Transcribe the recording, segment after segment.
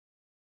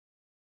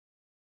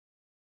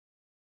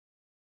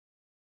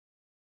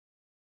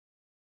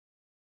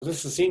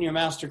This is Senior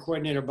Master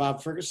Coordinator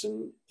Bob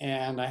Ferguson,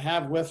 and I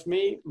have with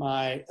me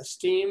my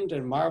esteemed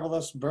and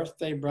marvelous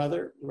birthday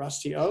brother,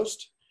 Rusty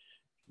Ost,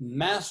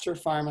 Master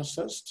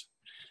Pharmacist,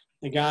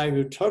 the guy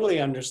who totally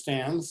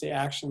understands the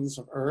actions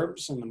of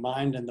herbs in the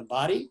mind and the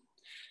body,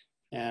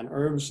 and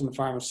herbs and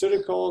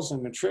pharmaceuticals,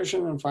 and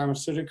nutrition and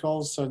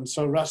pharmaceuticals. And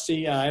so,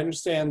 Rusty, I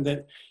understand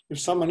that if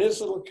someone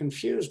is a little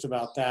confused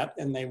about that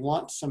and they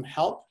want some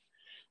help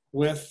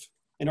with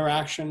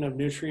interaction of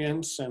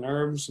nutrients and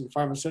herbs and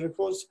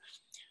pharmaceuticals,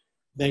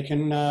 they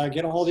can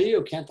get a hold of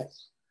you, can't they?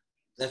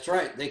 That's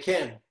right, they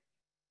can.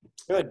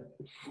 Good.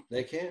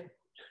 They can.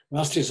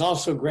 Rusty's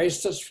also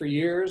graced us for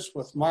years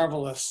with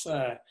marvelous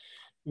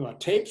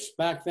tapes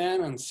back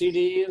then, and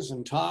CDs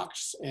and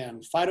talks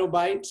and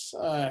Phytobites.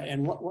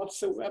 And what's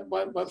the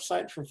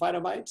website for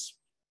Phytobites?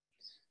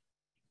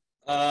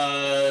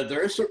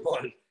 There isn't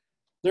one.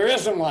 There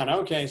isn't one.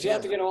 Okay, so you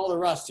have to get a hold of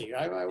Rusty.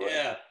 I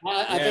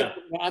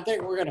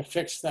think we're going to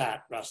fix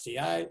that, Rusty.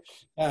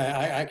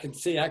 I can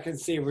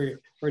see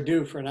we're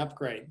due for an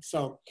upgrade.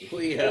 So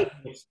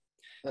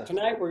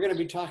tonight we're going to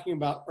be talking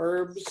about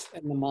herbs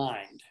and the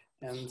mind.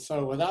 And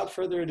so without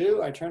further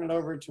ado, I turn it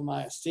over to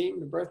my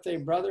esteemed birthday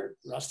brother,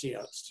 Rusty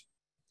Ost.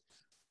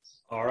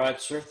 All right,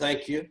 sir.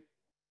 Thank you.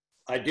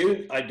 I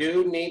do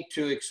need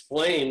to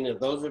explain to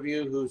those of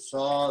you who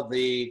saw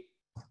the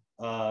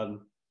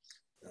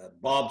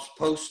Bob's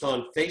post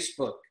on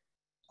Facebook.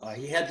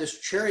 He had this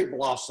cherry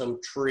blossom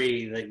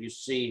tree that you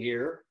see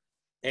here,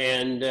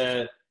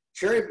 and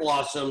cherry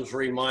blossoms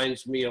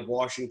reminds me of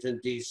Washington,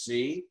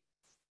 D.C.,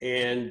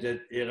 and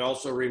it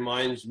also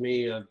reminds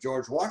me of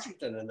George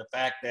Washington and the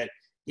fact that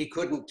he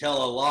couldn't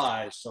tell a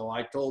lie. So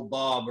I told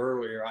Bob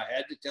earlier, I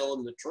had to tell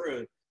him the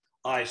truth.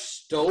 I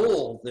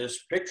stole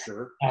this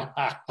picture.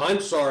 I'm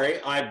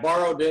sorry, I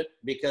borrowed it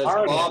because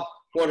Bob,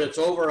 when it's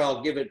over,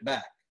 I'll give it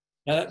back.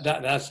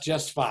 That's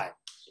just fine.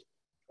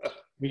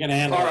 We can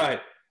handle it. All right.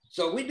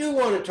 So we do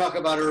want to talk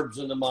about herbs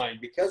in the mind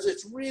because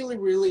it's really,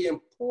 really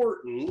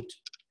important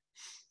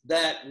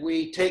that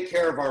we take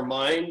care of our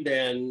mind.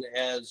 And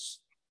as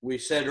we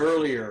said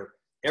earlier,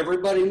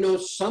 everybody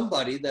knows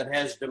somebody that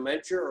has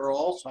dementia or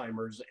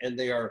Alzheimer's, and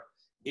they are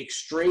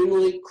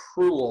extremely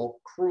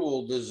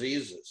cruel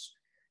diseases.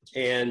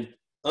 And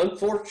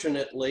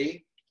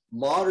unfortunately,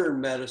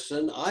 modern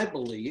medicine, I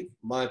believe,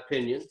 my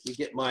opinion, you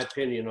get my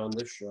opinion on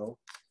this show,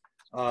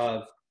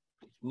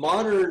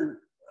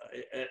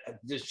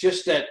 it's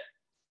just that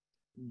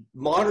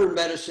modern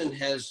medicine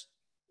has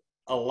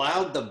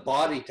allowed the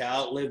body to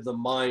outlive the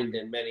mind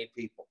in many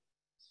people.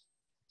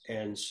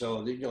 And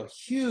so,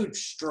 huge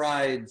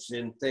strides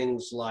in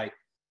things like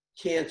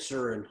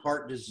cancer and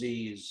heart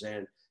disease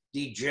and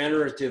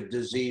degenerative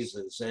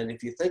diseases. And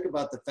if you think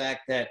about the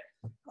fact that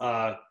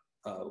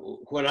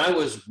when I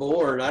was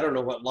born, I don't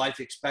know what life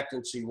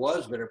expectancy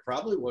was, but it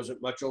probably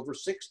wasn't much over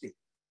 60.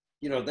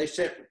 They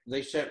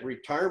set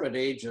retirement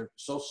age of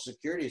Social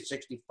Security at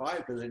 65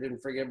 because they didn't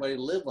figure anybody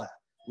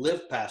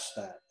live past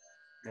that.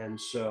 And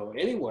so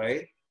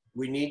anyway,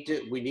 we need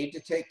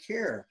to take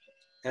care.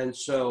 And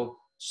so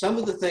some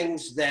of the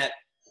things that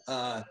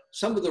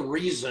some of the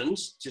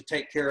reasons to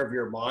take care of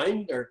your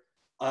mind are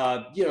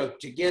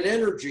to get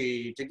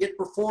energy, to get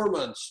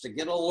performance, to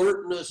get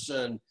alertness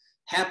and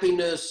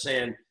happiness.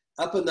 And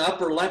up in the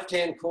upper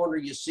left-hand corner,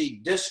 you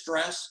see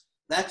distress.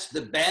 That's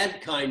the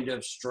bad kind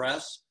of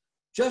stress.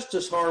 Just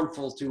as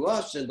harmful to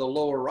us in the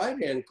lower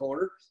right-hand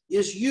corner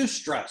is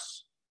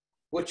eustress,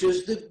 which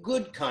is the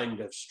good kind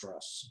of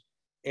stress.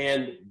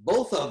 And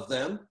both of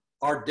them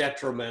are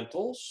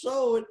detrimental.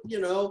 So,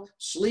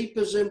 sleep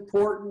is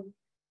important,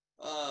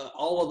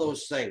 all of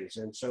those things.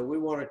 And so we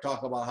want to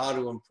talk about how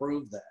to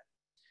improve that.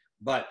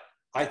 But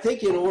I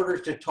think in order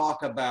to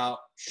talk about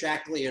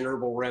Shaklee and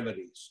herbal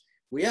remedies,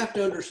 we have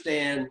to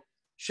understand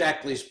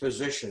Shaklee's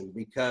position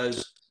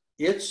because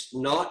it's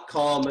not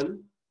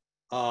common.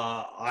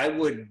 I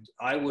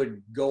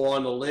would go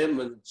on a limb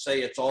and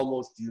say it's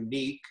almost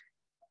unique,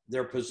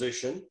 their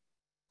position.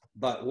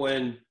 But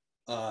when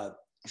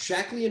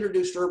Shaklee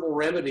introduced herbal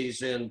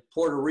remedies in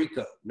Puerto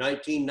Rico,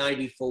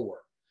 1994,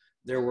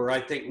 there were,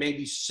 I think,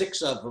 maybe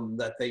 6 of them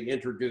that they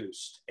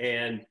introduced.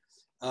 And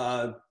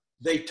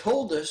they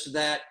told us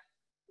that,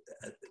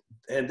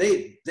 and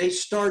they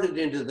started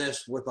into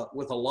this with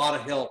a lot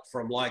of help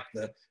from like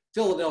the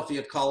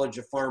Philadelphia College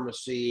of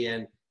Pharmacy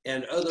and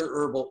other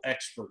herbal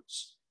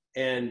experts.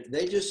 And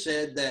they just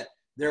said that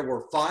there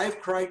were 5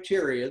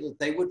 criteria that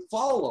they would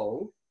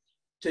follow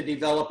to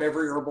develop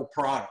every herbal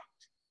product.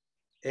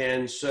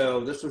 And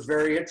so this was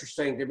very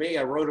interesting to me.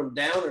 I wrote them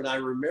down and I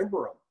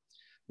remember them.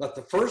 But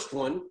the first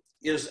one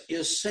is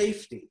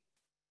safety.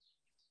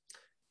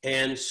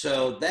 And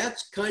so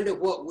that's kind of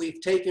what we've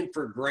taken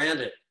for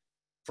granted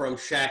from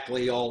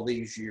Shaklee all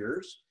these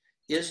years,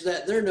 is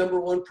that their number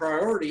one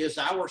priority is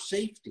our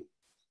safety.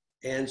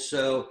 And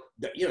so,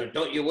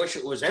 don't you wish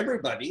it was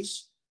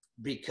everybody's?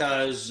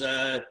 Because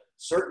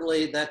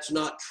certainly that's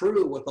not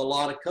true with a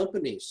lot of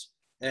companies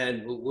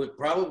and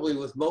probably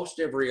with most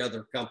every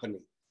other company.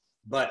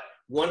 But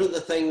one of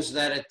the things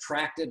that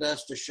attracted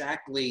us to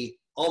Shaklee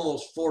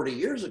almost 40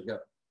 years ago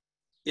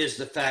is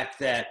the fact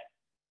that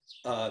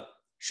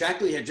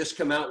Shaklee had just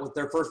come out with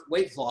their first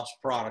weight loss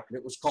product, and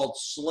it was called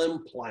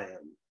Slim Plan.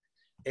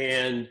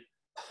 And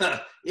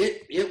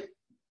it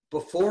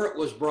before it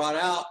was brought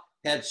out,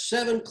 had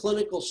 7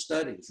 clinical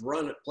studies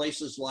run at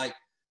places like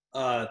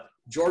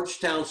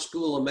Georgetown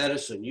School of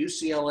Medicine,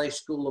 UCLA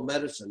School of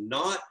Medicine,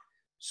 not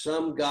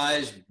some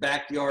guy's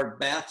backyard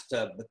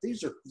bathtub, but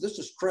this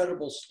is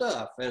credible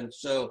stuff. And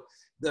so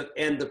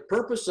the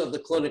purpose of the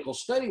clinical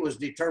study was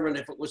determine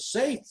if it was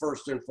safe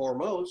first and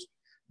foremost.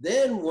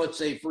 Then once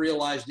they've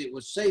realized it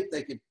was safe,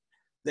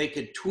 they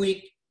could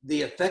tweak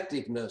the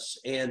effectiveness,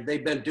 and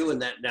they've been doing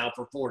that now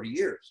for 40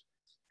 years.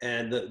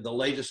 And the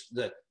latest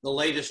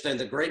and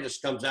the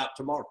greatest comes out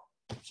tomorrow.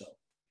 So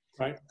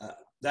right.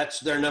 That's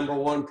their number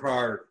 1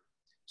 priority.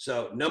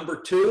 So number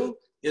 2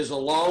 is a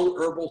long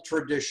herbal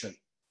tradition.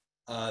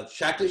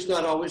 Shaklee's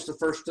not always the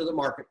first to the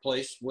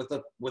marketplace with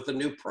a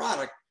new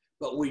product,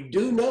 but we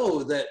do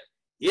know that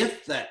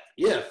if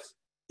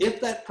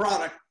that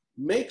product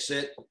makes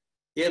it,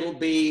 it'll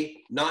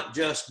be not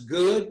just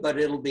good, but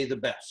it'll be the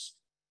best.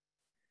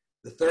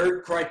 The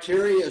third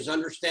criteria is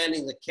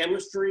understanding the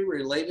chemistry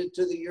related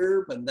to the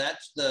herb, and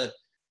that's the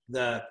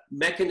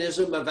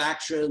mechanism of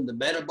action, the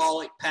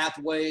metabolic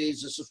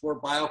pathways. This is where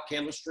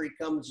biochemistry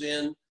comes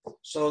in,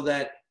 so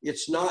that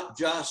it's not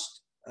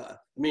just,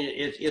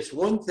 it's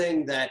one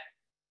thing that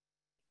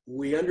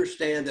we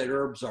understand that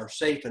herbs are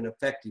safe and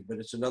effective, but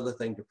it's another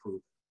thing to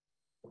prove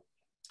it.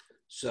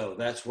 So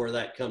that's where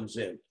that comes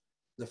in.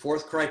 The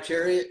fourth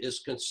criteria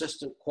is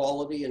consistent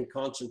quality and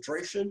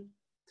concentration.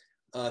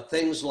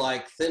 Things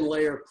like thin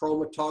layer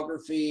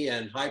chromatography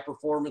and high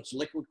performance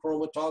liquid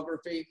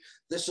chromatography.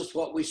 This is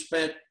what we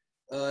spent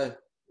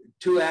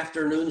 2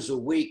 afternoons a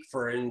week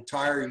for an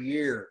entire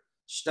year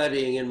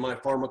studying in my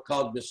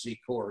pharmacognosy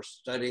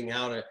course, studying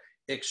how to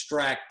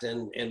extract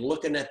and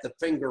looking at the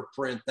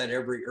fingerprint that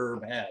every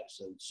herb has.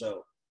 And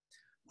so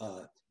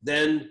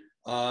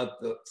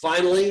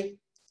finally,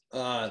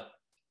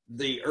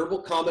 the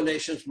herbal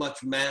combinations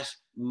must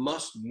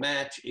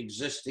match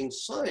existing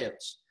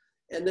science.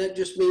 And that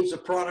just means the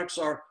products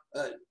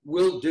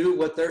will do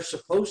what they're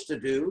supposed to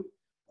do.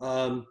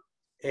 That's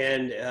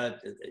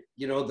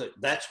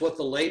what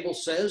the label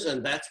says,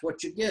 and that's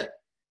what you get.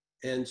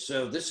 And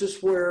so this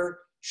is where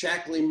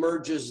Shaklee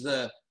merges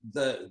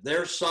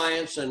their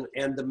science and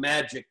the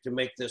magic to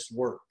make this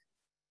work.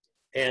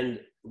 And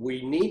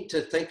we need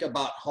to think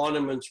about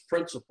Hahnemann's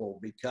principle,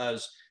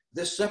 because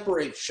this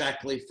separates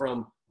Shaklee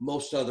from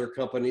most other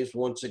companies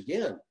once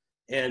again.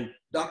 And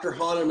Dr.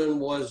 Hahnemann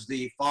was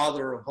the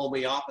father of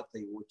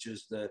homeopathy, which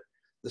is the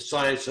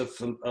science of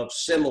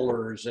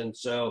similars. And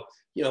so,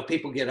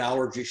 people get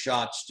allergy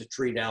shots to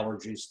treat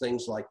allergies,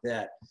 things like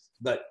that.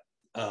 But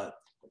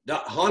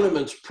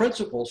Hahnemann's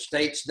principle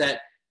states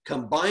that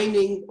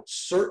combining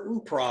certain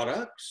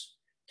products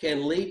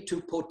can lead to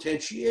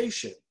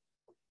potentiation.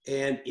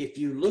 And if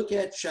you look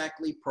at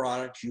Shaklee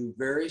products, you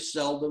very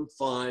seldom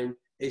find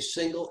a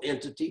single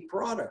entity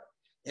product.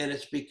 And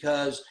it's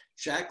because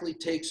Shaklee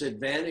takes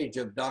advantage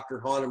of Dr.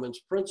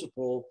 Hahnemann's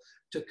principle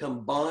to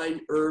combine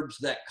herbs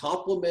that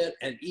complement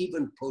and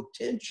even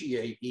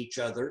potentiate each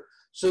other.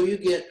 So you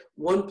get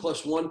 1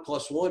 + 1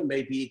 + 1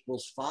 maybe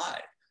equals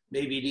 5,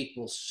 maybe it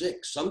equals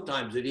 6,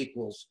 sometimes it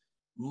equals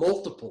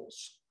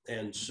multiples.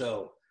 And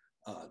so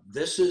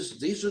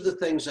these are the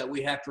things that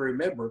we have to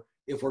remember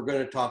if we're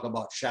going to talk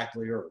about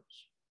Shaklee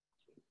herbs.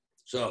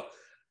 So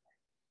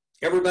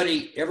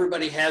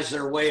everybody has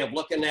their way of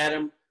looking at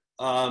them.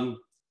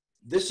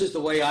 This is the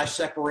way I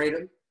separate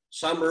them.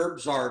 Some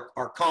herbs are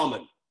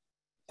common.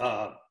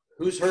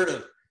 Who's heard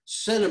of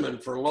cinnamon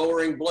for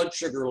lowering blood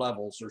sugar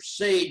levels, or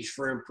sage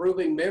for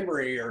improving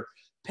memory, or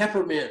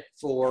peppermint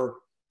for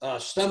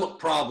stomach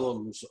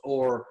problems,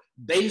 or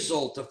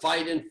basil to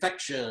fight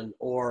infection,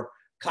 or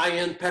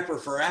cayenne pepper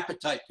for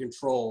appetite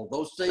control?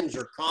 Those things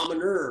are common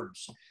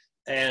herbs.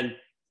 And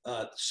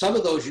some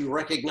of those you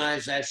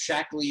recognize as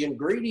Shaklee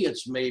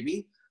ingredients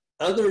maybe.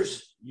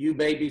 Others you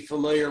may be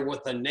familiar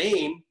with the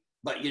name,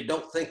 but you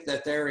don't think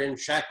that they're in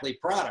Shaklee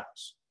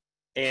products.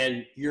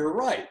 And you're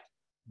right,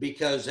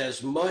 because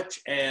as much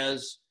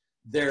as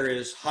there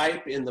is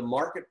hype in the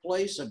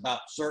marketplace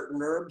about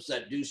certain herbs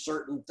that do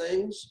certain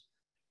things,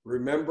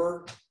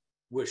 remember,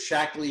 with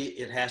Shaklee,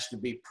 it has to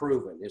be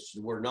proven.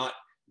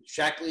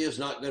 Shaklee is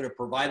not going to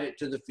provide it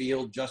to the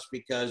field just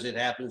because it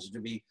happens to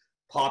be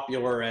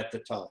popular at the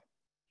time.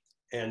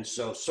 And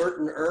so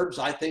certain herbs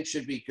I think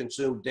should be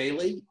consumed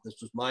daily.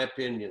 This is my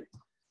opinion.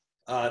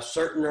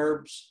 Certain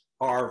herbs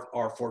are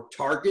for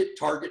target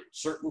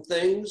certain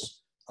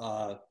things.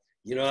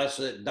 That's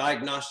a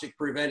diagnostic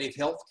preventive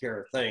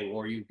healthcare thing,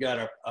 where you've got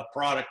a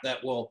product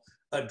that will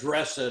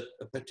address a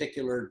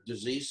particular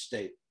disease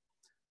state.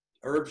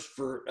 Herbs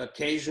for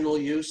occasional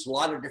use, a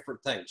lot of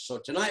different things. So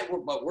tonight,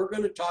 we're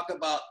going to talk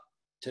about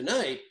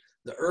tonight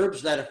the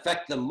herbs that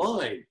affect the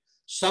mind.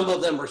 Some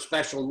of them are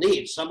special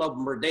needs, some of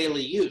them are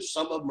daily use,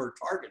 some of them are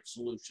target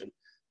solution,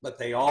 but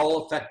they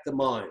all affect the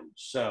mind.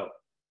 So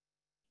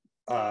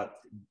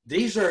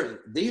these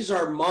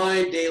are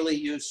my daily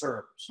use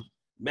herbs.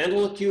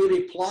 Mental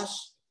Acuity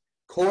Plus,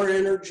 core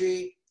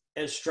energy,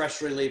 and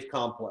stress relief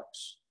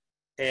complex.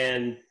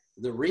 And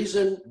the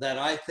reason that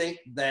I think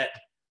that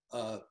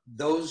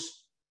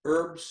those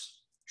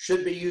herbs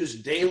should be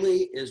used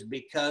daily is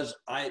because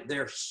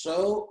they're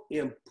so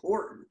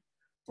important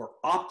for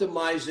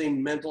optimizing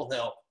mental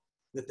health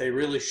that they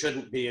really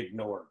shouldn't be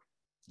ignored,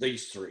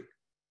 these three.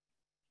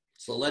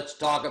 So let's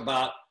talk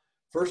about,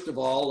 first of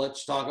all,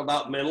 let's talk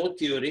about mental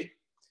acuity.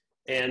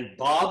 And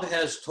Bob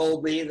has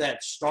told me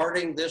that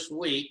starting this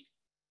week,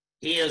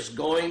 he is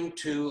going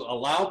to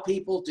allow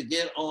people to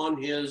get on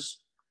his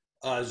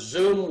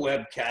Zoom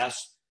webcast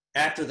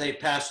after they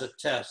pass a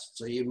test.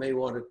 So you may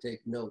want to take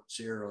notes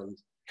here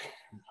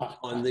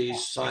on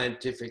these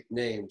scientific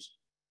names.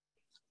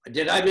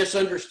 Did I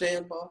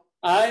misunderstand, Bob?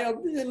 No,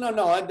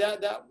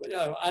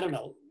 I don't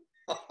know.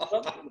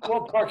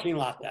 We'll parking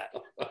lot that.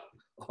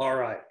 All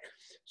right.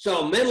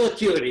 So mental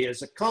acuity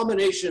is a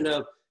combination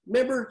of,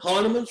 remember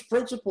Hahnemann's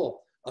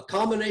principle, a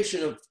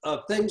combination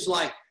of things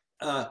like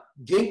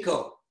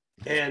ginkgo.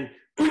 And,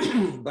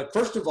 but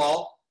first of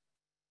all,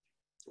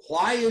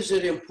 why is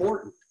it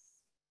important?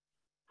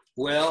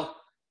 Well,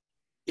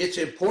 it's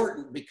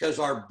important because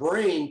our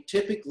brain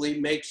typically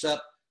makes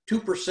up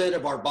 2%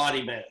 of our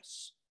body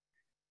mass.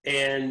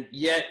 And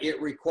yet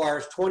it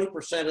requires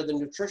 20% of the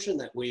nutrition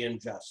that we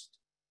ingest.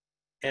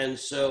 And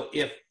so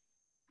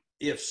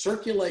if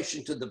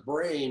circulation to the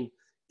brain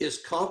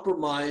is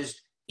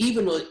compromised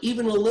even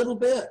a little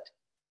bit,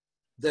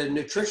 the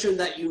nutrition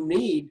that you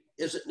need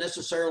isn't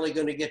necessarily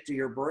going to get to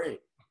your brain.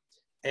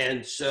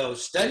 And so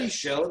studies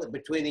show that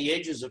between the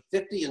ages of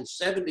 50 and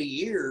 70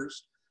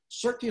 years,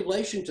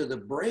 circulation to the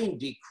brain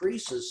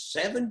decreases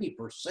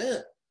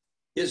 70%.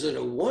 Is it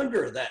a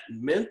wonder that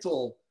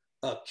mental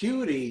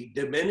acuity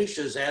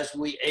diminishes as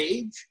we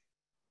age?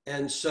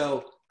 And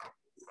so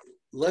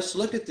let's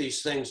look at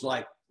these things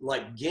like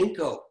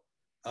ginkgo.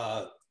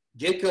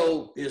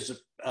 Ginkgo is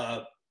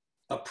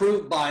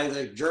approved by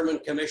the German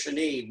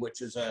Commissionee,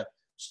 which is a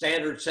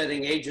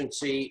standard-setting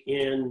agency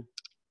in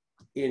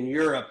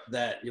Europe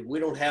that we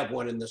don't have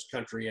one in this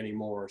country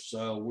anymore.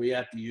 So we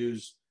have to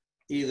use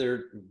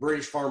either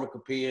British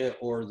Pharmacopoeia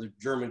or the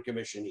German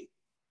Commissionee.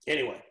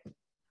 Anyway,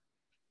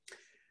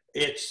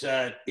 it's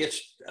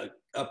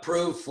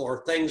approved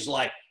for things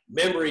like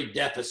memory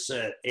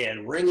deficit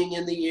and ringing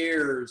in the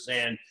ears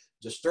and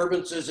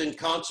disturbances in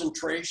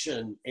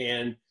concentration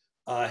and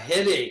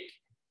headache.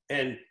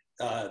 And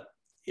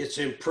it's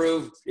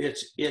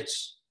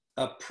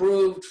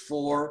approved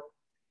for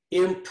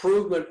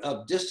improvement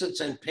of distance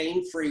and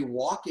pain-free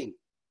walking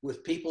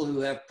with people who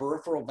have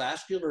peripheral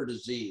vascular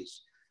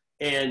disease.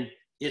 And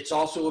it's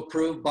also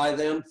approved by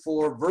them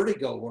for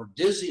vertigo or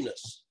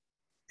dizziness.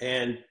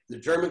 And the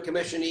German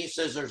Commissionee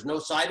says there's no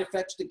side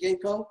effects to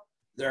ginkgo.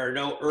 There are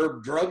no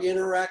herb-drug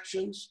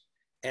interactions.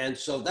 And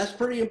so that's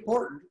pretty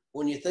important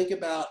when you think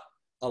about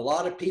a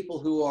lot of people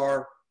who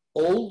are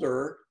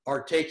older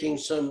are taking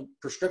some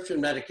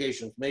prescription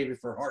medications, maybe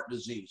for heart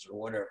disease or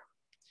whatever.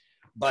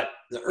 But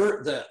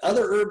the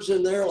other herbs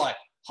in there, like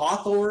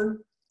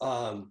hawthorn,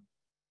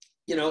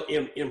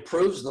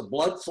 improves the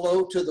blood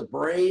flow to the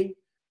brain.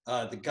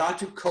 The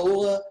Gatu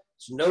Kola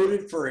is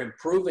noted for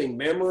improving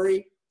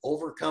memory,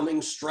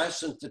 overcoming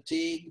stress and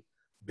fatigue.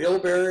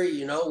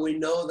 Bilberry, we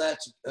know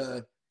that's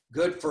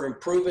good for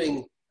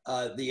improving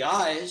the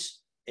eyes,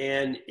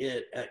 and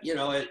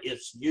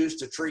it's used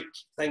to treat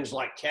things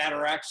like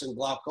cataracts and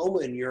glaucoma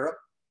in Europe.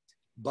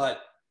 But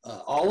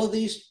all of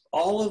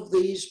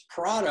these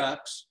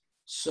products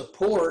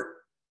support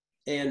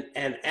and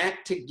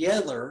act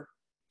together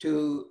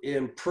to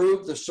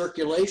improve the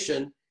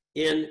circulation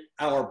in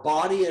our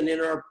body and in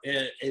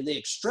the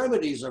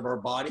extremities of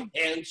our body,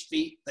 hands,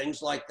 feet,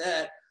 things like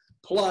that,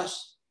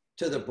 plus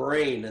to the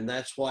brain, and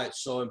that's why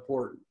it's so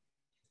important.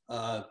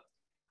 I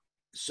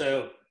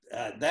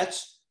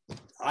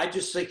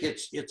just think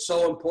it's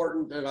so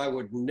important that I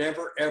would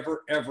never,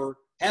 ever, ever,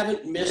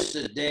 haven't missed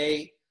a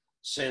day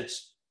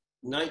since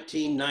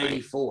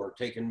 1994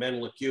 taking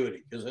mental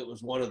acuity, because it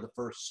was one of the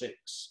first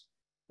 6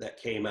 that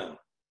came out.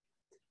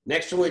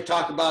 Next one we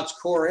talk about is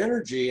core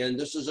energy, and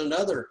this is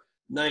another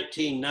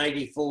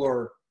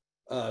 1994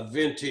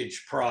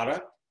 vintage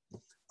product.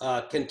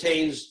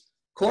 Contains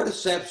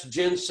cordyceps,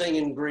 ginseng,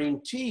 and green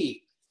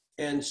tea.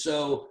 And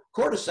so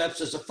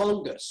cordyceps is a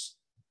fungus.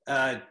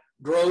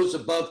 Grows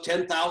above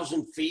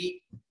 10,000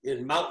 feet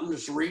in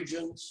mountainous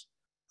regions.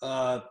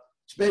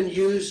 It's been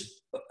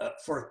used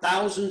for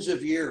thousands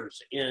of years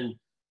in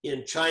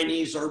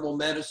Chinese herbal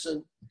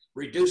medicine,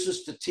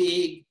 reduces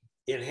fatigue,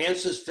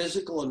 enhances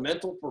physical and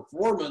mental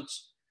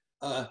performance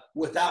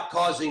without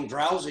causing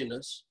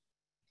drowsiness,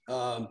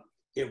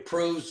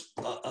 improves,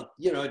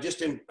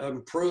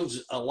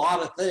 improves a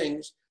lot of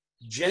things.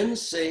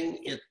 Ginseng,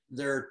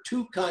 there are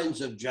 2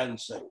 kinds of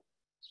ginseng.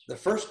 The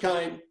first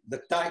kind,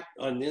 the type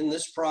in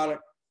this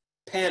product,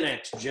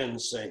 Panax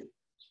ginseng.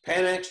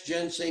 Panax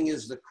ginseng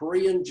is the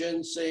Korean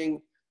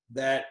ginseng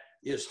that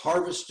is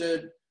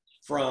harvested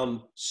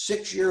from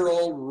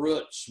 6-year-old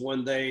roots.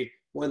 When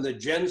the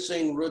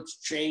ginseng roots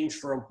change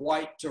from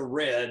white to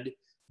red,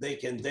 they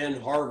can then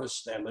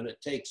harvest them. And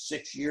it takes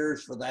 6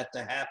 years for that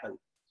to happen.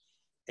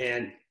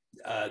 And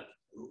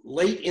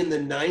late in the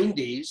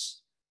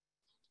 90s,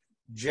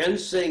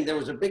 ginseng, there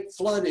was a big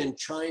flood in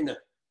China,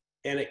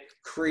 and it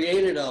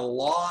created a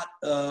lot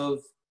of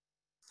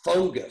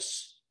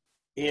fungus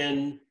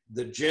in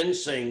the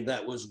ginseng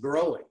that was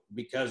growing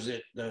because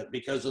of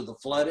the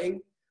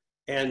flooding.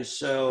 And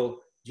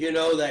so, you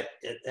know that,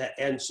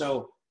 and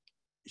so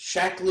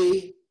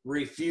Shackley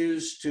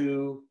refused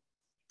to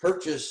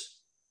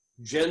purchase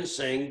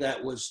ginseng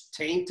that was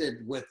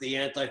tainted with the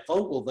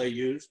antifungal they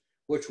used,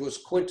 which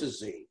was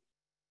quintazine.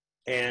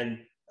 And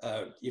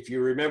if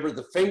you remember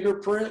the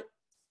fingerprint,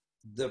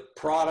 the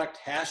product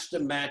has to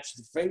match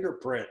the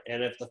fingerprint.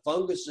 And if the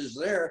fungus is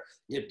there,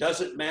 it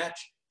doesn't match,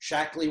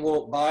 Shackley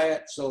won't buy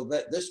it. So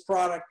that this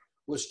product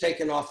was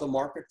taken off the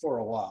market for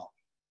a while.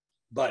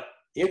 But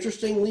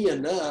interestingly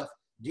enough,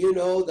 do you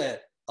know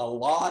that a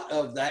lot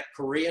of that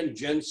Korean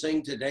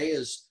ginseng today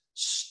is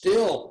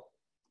still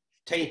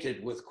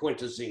tainted with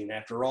quintazine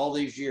after all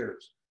these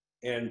years?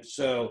 And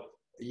so,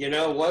 you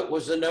know, what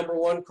was the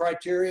 #1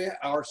 criteria?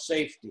 Our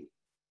safety.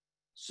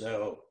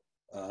 So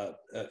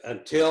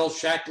until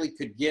Shackley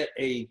could get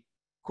a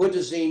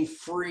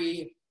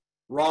quintazine-free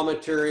raw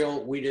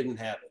material, we didn't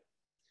have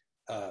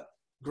it.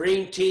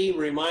 Green tea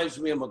reminds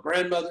me of my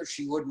grandmother.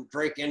 She wouldn't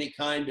drink any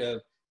kind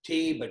of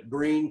tea, but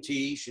green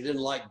tea. She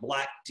didn't like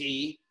black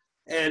tea.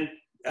 And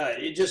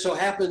it just so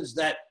happens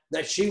that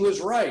she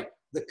was right.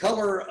 The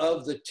color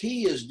of the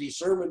tea is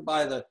determined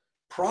by the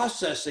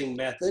processing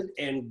method,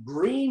 and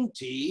green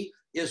tea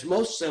is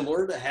most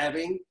similar to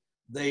having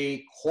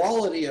the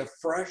quality of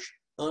fresh,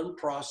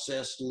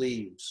 unprocessed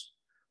leaves.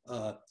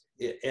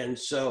 And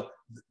so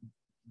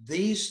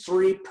these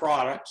 3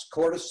 products,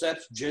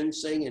 cordyceps,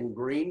 ginseng, and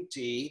green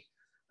tea,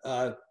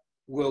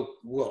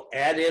 will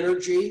add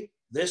energy.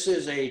 This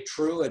is a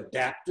true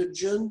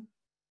adaptogen.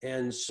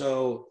 And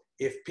so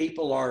if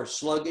people are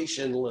sluggish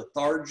and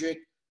lethargic,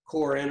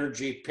 core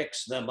energy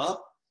picks them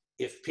up.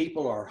 If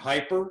people are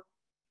hyper,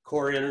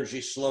 core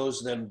energy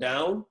slows them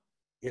down.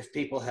 If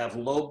people have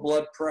low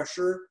blood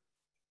pressure,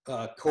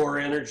 core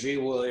energy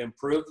will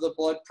improve the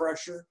blood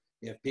pressure.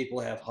 If people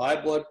have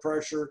high blood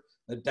pressure,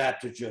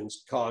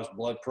 adaptogens cause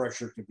blood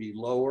pressure to be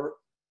lower.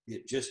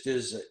 It just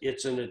is,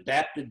 it's an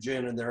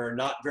adaptogen, and there are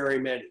not very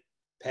many.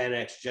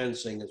 Panax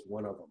ginseng is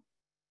one of them.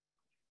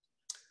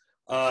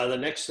 The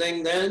next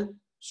thing then,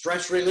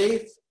 stress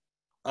relief.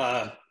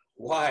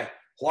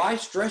 Why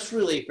stress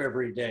relief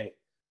every day?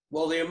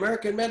 Well, the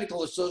American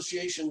Medical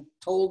Association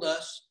told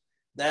us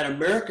that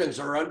Americans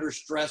are under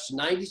stress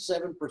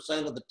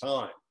 97% of the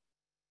time.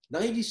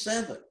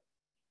 97.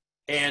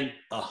 And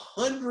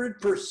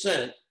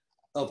 100%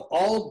 of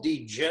all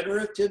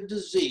degenerative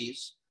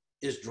disease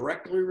is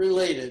directly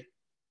related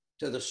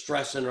to the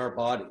stress in our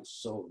bodies.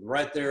 So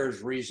right there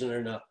is reason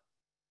enough.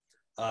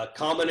 A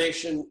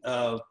combination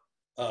of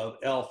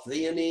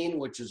L-theanine,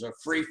 which is a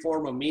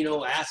free-form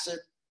amino acid,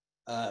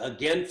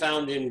 again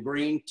found in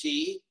green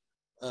tea.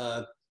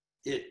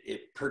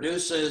 It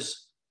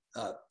produces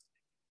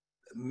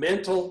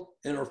mental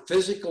and or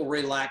physical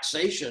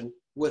relaxation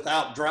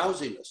without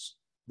drowsiness.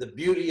 The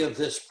beauty of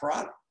this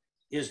product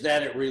is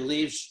that it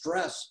relieves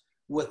stress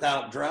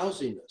without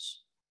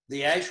drowsiness.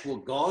 The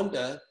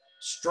ashwagandha,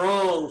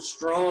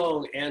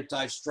 strong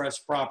anti-stress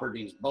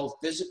properties, both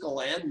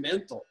physical and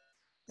mental.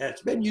 And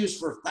it's been used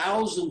for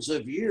thousands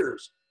of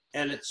years,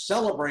 and it's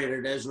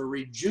celebrated as a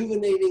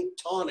rejuvenating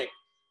tonic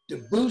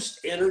to boost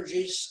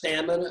energy,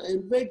 stamina,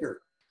 and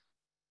vigor.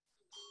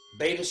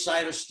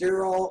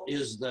 Beta-cytosterol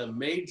is the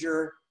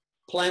major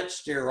plant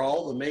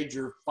sterol, the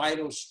major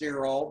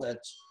phytosterol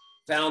that's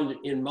found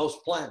in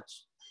most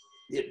plants.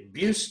 It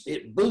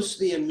boosts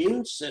the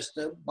immune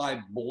system by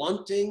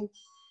blunting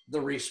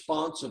the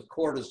response of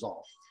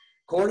cortisol.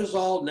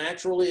 Cortisol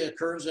naturally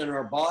occurs in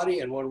our body,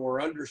 and when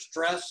we're under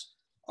stress,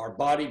 our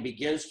body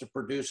begins to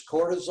produce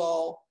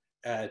cortisol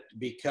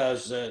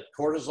because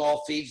cortisol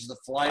feeds the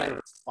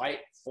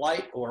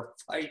flight or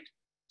fight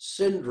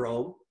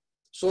syndrome.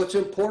 So it's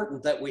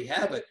important that we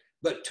have it,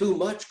 but too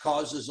much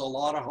causes a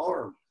lot of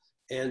harm.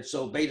 And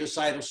so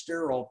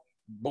beta-cytosterol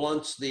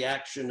blunts the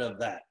action of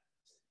that.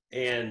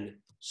 And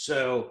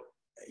so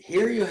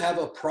here you have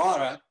a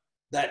product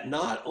that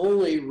not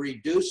only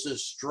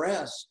reduces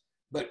stress,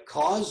 but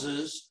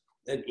causes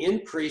an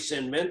increase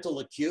in mental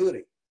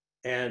acuity.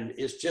 And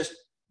it's just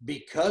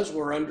because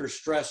we're under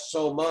stress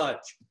so much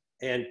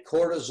and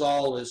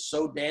cortisol is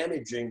so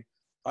damaging,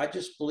 I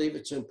just believe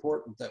it's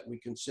important that we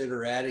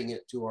consider adding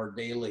it to our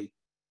daily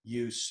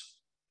use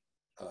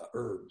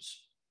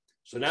herbs.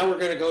 So now we're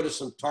going to go to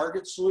some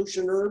target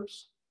solution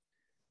herbs.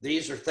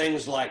 These are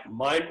things like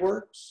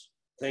MindWorks,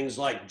 things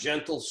like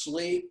Gentle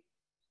Sleep,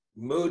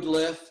 Mood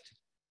Lift,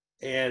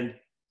 and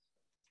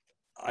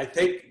I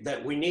think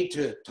that we need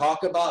to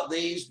talk about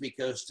these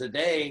because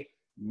today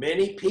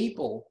many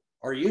people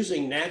are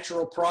using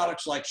natural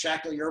products like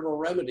Shackley Herbal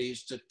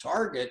Remedies to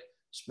target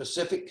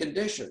specific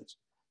conditions.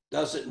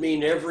 Doesn't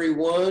mean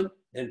everyone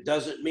and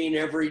doesn't mean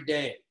every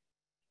day,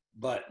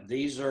 but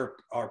these are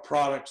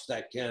products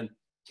that can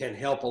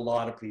help a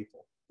lot of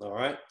people. All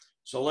right.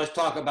 So let's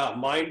talk about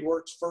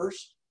MindWorks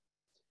first.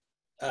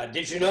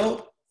 Did you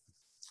know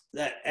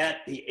that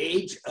at the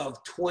age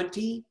of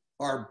 20,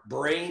 our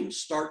brain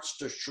starts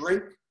to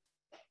shrink?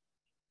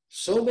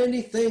 So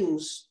many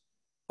things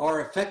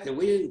are affected.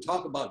 We didn't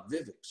talk about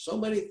Vivek. So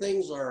many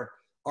things are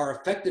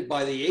affected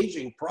by the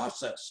aging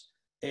process.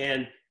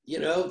 And, you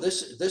know,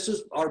 this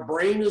is, our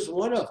brain is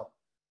one of them.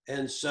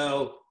 And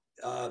so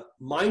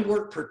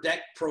MindWork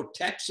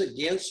protects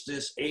against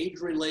this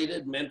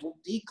age-related mental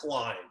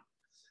decline.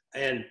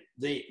 And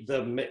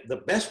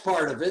the best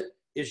part of it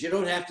is you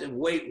don't have to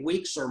wait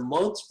weeks or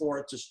months for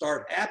it to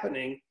start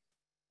happening.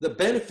 The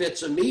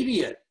benefit's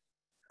immediate.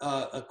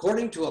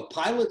 According to a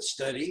pilot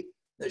study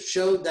that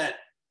showed that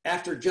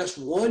after just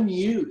one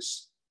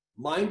use,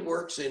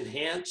 MindWorks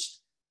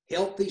enhanced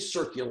healthy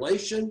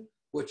circulation,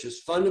 which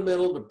is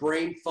fundamental to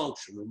brain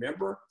function.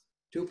 Remember,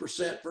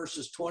 2%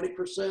 versus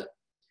 20%?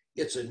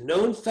 It's a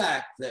known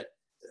fact that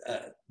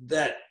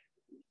that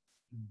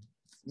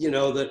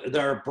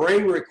our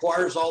brain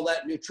requires all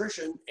that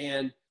nutrition,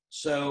 and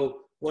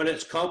so when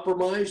it's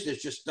compromised, it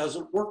just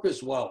doesn't work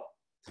as well.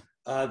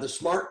 The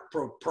Smart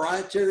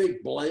proprietary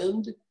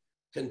blend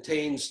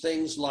contains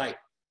things like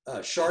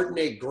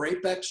Chardonnay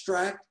grape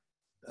extract.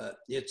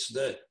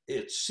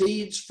 It's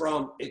seeds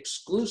from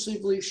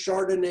exclusively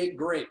Chardonnay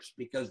grapes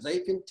because they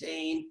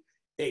contain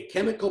a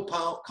chemical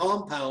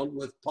compound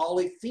with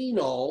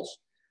polyphenols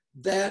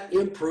that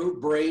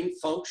improve brain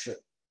function.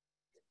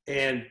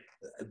 And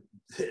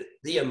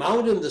the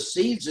amount in the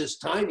seeds is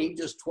tiny,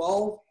 just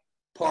 12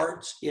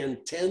 parts in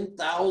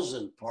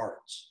 10,000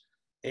 parts.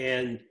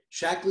 And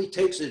Shaklee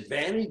takes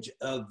advantage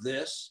of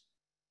this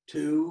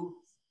to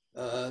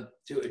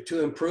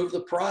improve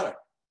the product.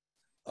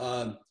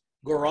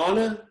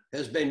 Guarana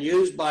has been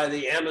used by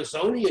the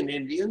Amazonian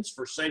Indians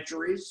for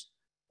centuries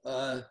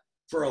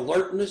for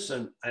alertness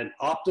and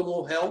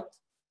optimal health.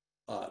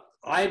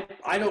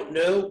 I don't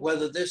know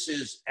whether this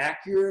is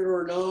accurate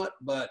or not,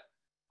 but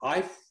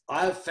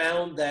I've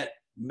found that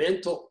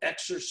mental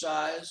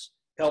exercise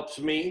helps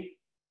me,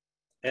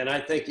 and I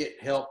think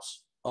it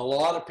helps a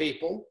lot of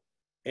people.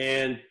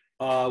 And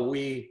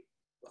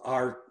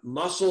our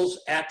muscles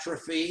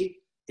atrophy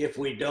if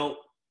we don't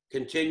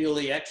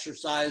continually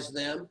exercise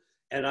them,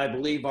 and I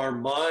believe our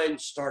mind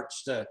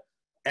starts to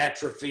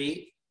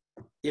atrophy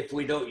if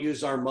we don't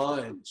use our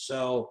mind.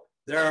 So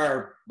there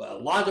are a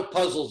lot of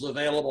puzzles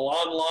available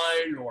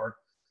online or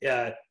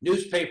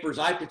newspapers.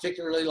 I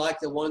particularly like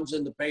the ones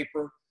in the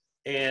paper.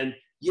 And,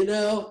 you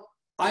know,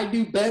 I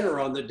do better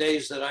on the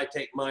days that I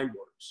take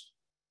MindWorks.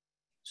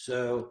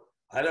 So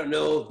I don't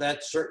know if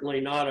that's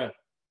certainly not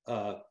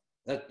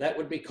that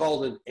would be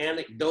called an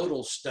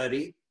anecdotal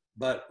study,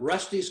 but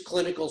Rusty's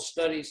clinical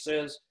study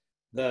says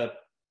the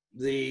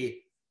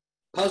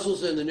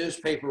puzzles in the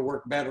newspaper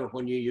work better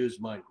when you use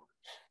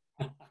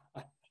MindWorks.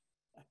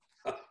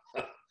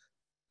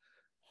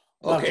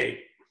 Okay,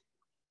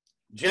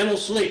 gentle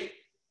sleep.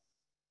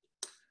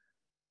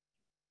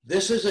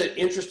 This is an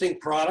interesting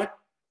product.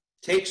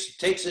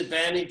 Takes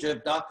advantage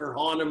of Dr.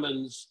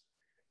 Hahnemann's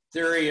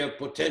theory of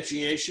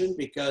potentiation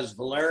because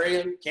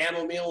valerian,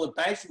 chamomile, and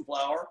passion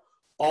flower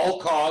all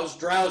cause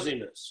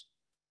drowsiness.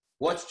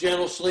 What's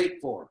gentle sleep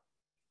for?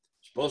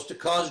 It's supposed to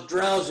cause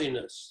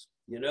drowsiness,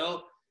 you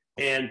know?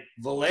 And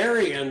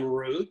valerian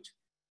root,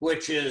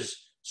 which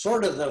is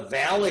sort of the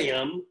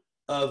Valium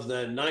of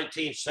the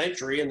 19th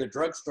century. In the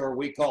drugstore,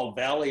 we called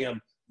Valium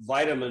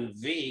vitamin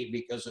V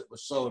because it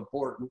was so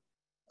important.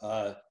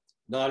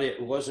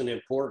 It wasn't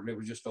important, it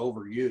was just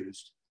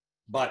overused.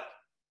 But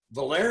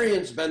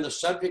valerian's been the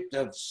subject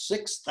of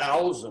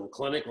 6,000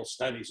 clinical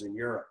studies in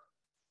Europe.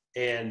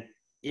 And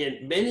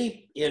in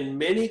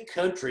many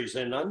countries,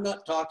 and I'm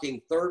not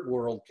talking third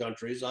world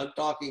countries, I'm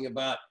talking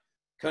about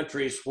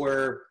countries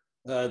where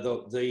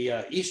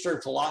the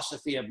Eastern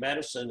philosophy of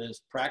medicine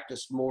is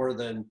practiced more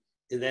than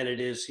it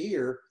is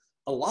here.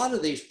 A lot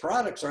of these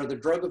products are the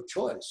drug of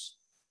choice.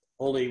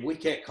 Only we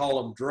can't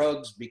call them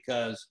drugs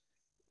because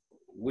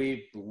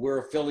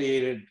we're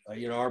affiliated,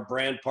 our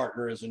brand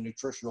partner is a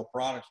nutritional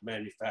products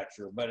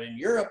manufacturer. But in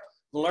Europe,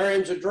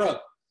 valerian's a drug,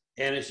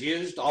 and it's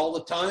used all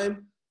the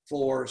time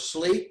for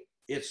sleep.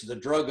 It's the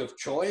drug of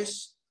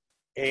choice,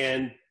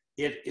 and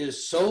it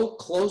is so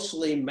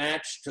closely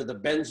matched to the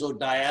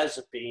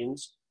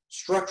benzodiazepines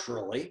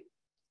structurally.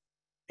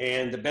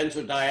 And the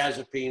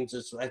benzodiazepines,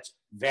 that's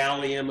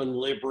Valium and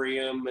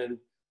Librium and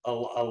a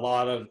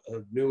lot of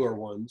newer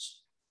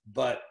ones.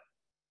 But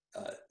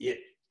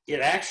it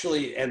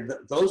actually, and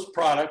those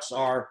products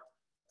are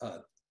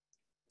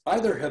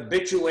either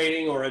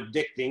habituating or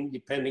addicting,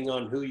 depending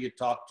on who you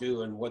talk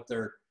to and what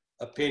their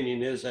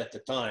opinion is at the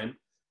time.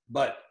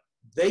 But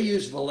they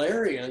use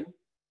valerian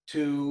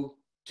to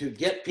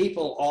get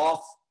people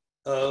off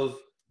of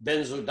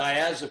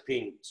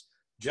benzodiazepines,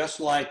 just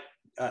like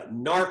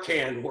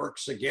Narcan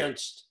works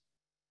against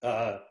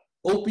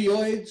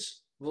opioids,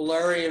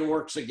 valerian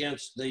works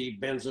against the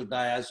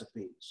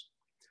benzodiazepines.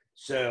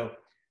 So,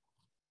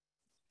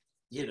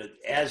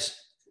 as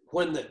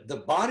when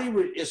the body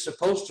is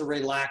supposed to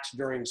relax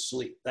during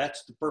sleep,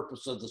 that's the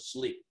purpose of the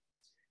sleep.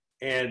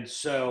 And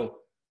so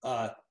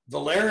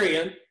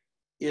Valerian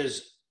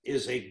is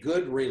a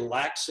good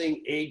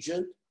relaxing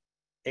agent,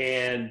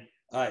 and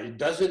it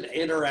doesn't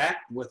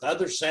interact with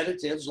other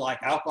sedatives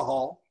like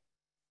alcohol.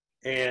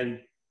 And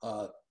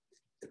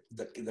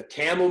the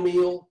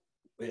chamomile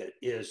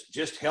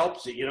just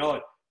helps it.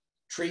 It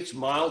treats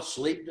mild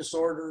sleep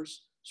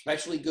disorders,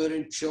 especially good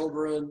in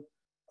children.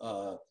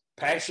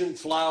 Passion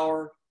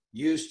flower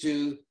used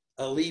to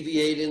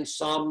alleviate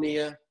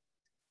insomnia.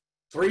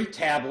 3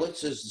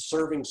 tablets is the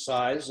serving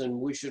size, and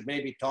we should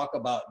maybe talk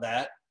about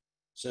that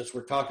since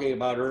we're talking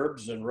about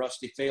herbs, and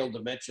Rusty failed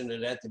to mention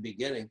it at the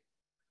beginning.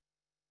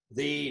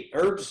 The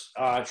herbs,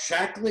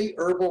 Shaklee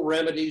herbal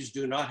remedies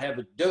do not have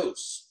a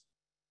dose,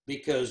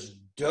 because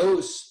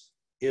dose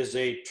is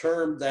a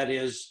term that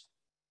is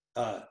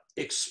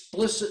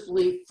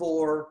explicitly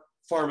for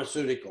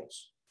pharmaceuticals.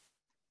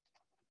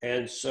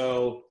 And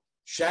so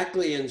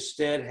Shaklee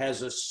instead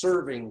has a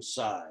serving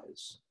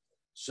size.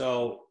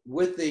 So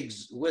with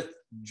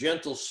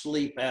gentle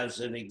sleep as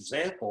an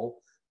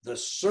example, the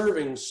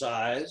serving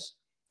size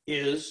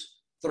is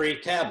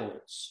 3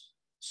 tablets.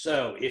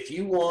 So if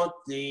you want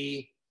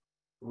the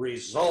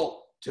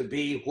result to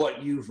be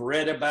what you've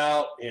read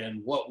about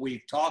and what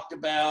we've talked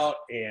about,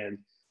 and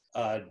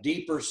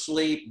deeper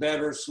sleep,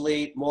 better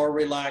sleep, more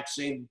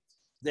relaxing,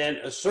 then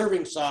a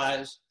serving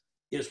size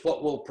is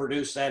what will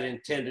produce that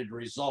intended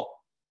result.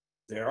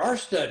 There are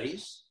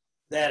studies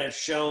that have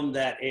shown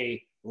that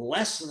a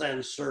less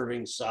than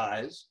serving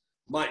size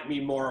might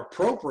be more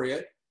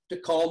appropriate to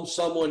calm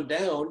someone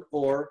down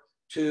or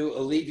to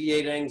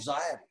alleviate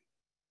anxiety.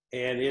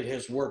 And it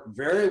has worked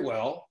very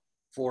well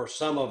for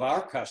some of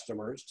our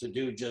customers to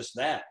do just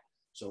that.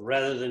 So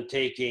rather than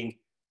taking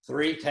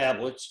 3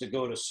 tablets to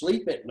go to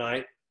sleep at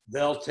night,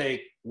 they'll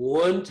take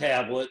 1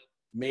 tablet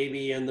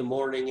maybe in the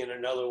morning and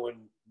another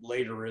one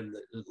later in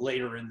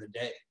the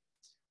day.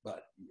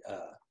 But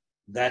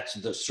that's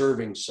the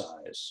serving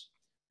size.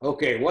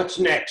 Okay, what's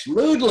next?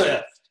 Mood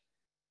lift.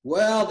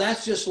 Well,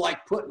 that's just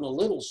like putting a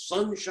little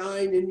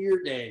sunshine in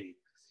your day.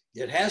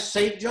 It has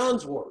St.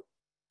 John's wort.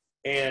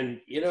 And,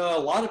 a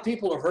lot of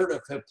people have heard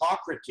of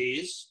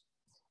Hippocrates,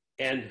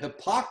 and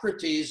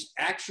Hippocrates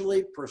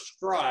actually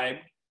prescribed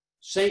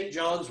St.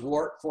 John's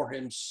wort for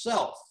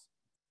himself.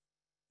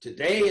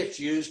 Today, it's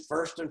used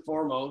first and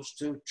foremost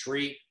to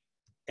treat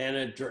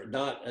and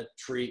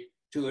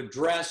to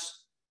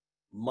address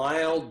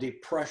mild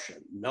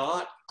depression,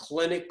 not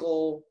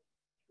clinically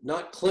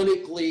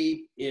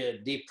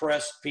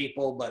depressed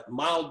people, but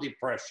mild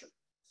depression.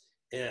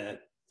 And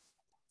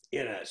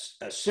in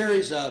a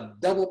series of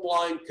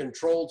double-blind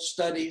controlled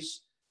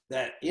studies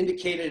that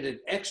indicated an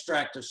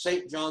extract of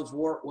St. John's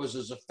wort was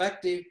as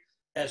effective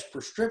as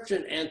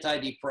prescription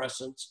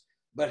antidepressants,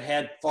 but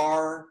had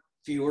far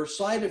fewer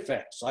side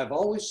effects. I've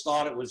always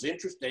thought it was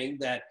interesting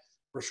that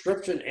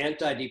prescription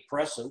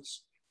antidepressants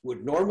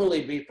would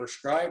normally be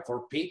prescribed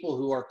for people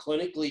who are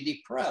clinically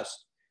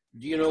depressed.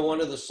 Do you know one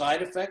of the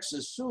side effects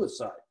is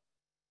suicide?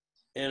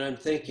 And I'm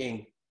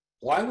thinking,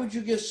 why would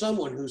you give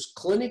someone who's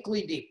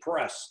clinically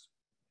depressed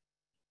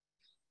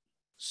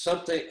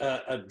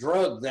a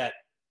drug that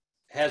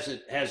has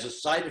a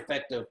side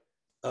effect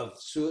of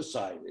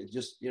suicide? It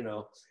just,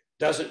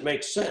 doesn't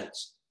make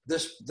sense.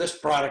 This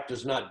product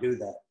does not do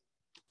that.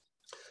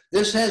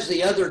 This has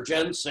the other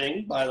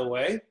ginseng, by the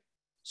way,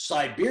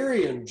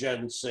 Siberian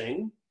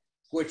ginseng,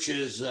 which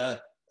is,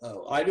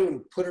 I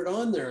didn't put it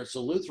on there. It's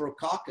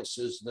Eleutherococcus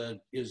is the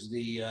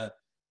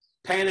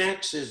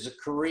Panax is the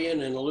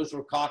Korean, and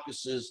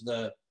Eleutherococcus is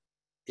the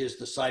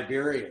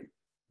Siberian.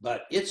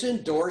 But it's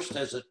endorsed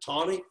as a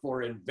tonic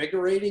for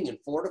invigorating and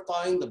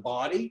fortifying the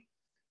body,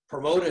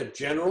 promote a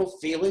general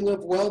feeling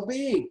of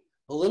well-being,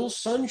 a little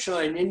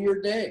sunshine in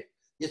your day.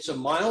 It's a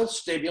mild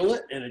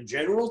stimulant and a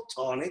general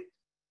tonic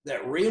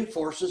that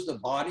reinforces the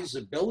body's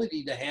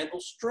ability to handle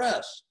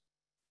stress.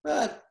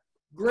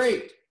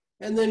 Great.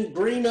 And then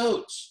green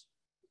oats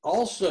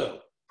also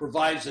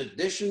provides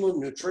additional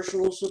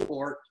nutritional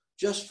support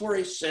just for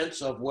a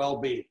sense of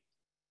well-being.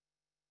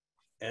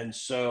 And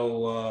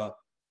so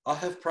I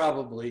have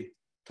probably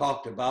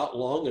talked about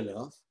long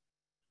enough,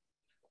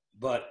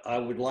 but I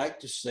would like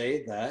to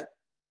say that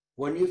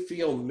when you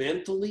feel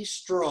mentally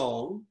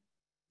strong,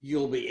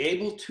 you'll be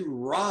able to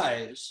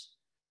rise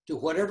to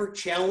whatever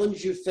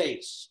challenge you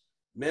face.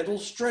 Mental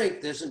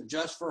strength isn't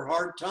just for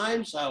hard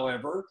times,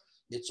 however.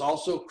 It's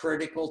also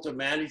critical to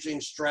managing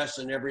stress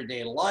in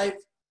everyday life.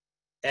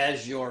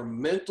 As your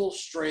mental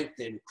strength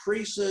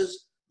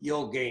increases,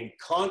 you'll gain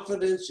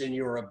confidence in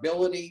your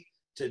ability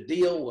to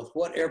deal with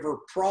whatever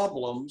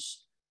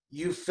problems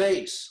you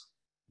face.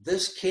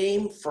 This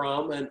came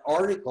from an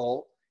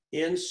article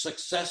in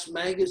Success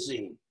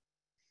Magazine,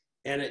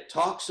 and it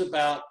talks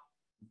about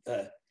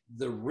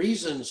the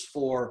reasons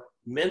for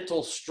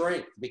mental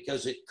strength,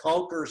 because it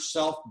conquers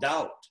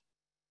self-doubt.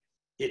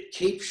 It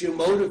keeps you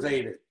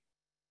motivated.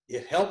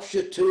 It helps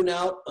you tune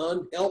out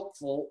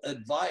unhelpful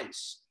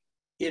advice.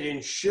 It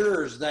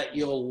ensures that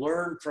you'll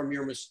learn from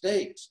your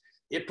mistakes.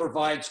 It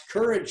provides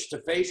courage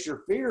to face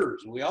your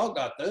fears. We all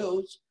got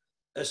those.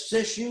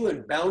 Assists you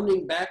in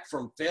bounding back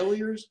from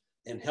failures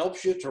and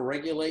helps you to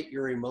regulate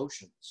your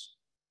emotions.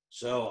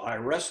 So I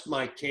rest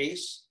my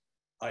case.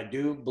 I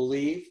do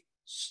believe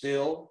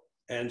still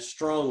and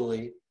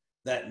strongly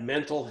that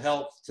mental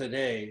health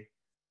today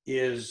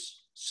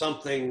is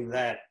something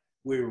that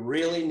we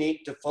really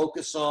need to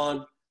focus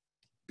on,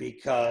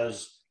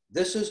 because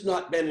this has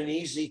not been an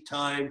easy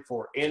time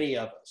for any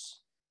of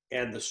us.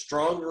 And the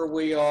stronger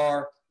we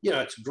are,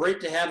 it's great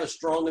to have a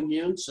strong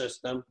immune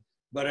system,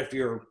 but if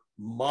your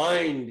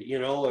mind,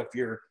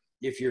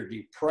 if you're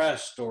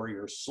depressed or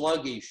you're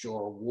sluggish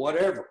or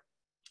whatever,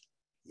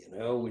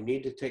 we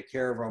need to take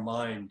care of our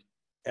mind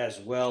as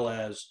well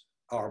as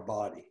our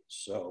body.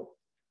 So,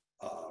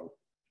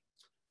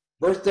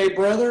 birthday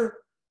brother,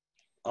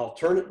 I'll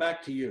turn it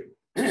back to you.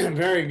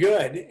 Very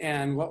good.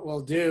 And what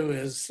we'll do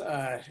is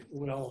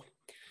we'll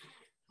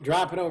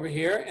drop it over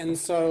here. And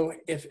so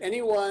if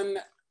anyone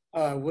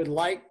would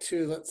like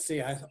to, let's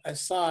see, I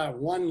saw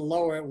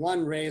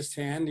one raised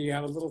hand. You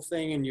have a little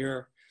thing in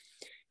your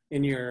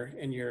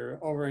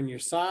over in your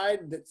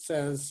side that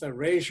says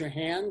raise your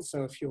hand.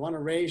 So if you want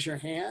to raise your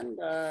hand,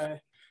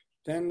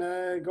 then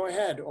go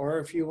ahead. Or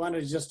if you want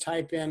to just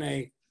type in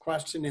a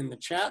question in the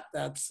chat,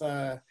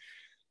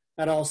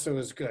 that also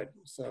is good.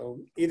 So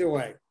either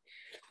way,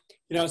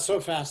 it's so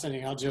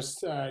fascinating. I'll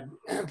just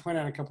point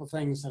out a couple of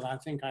things that I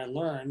think I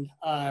learned.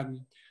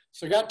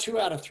 So I got 2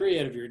 out of 3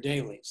 out of your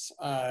dailies.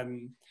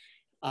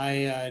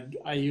 I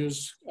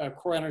use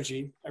Core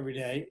Energy every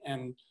day,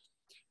 and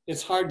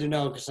it's hard to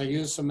know because I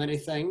use so many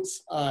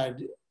things,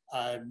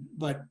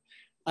 but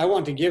I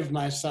want to give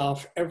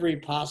myself every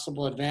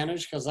possible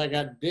advantage because I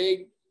got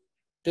big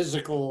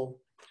physical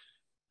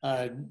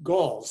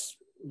goals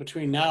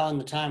between now and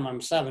the time I'm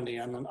 70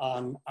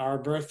 on our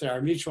birthday,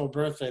 our mutual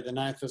birthday, the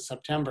 9th of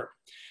September.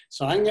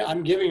 So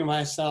I'm giving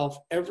myself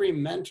every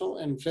mental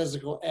and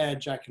physical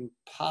edge I can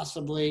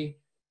possibly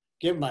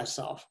give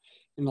myself.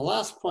 In the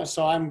last point,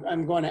 so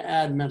I'm going to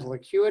add mental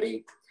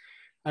acuity.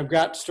 I've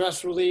got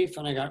stress relief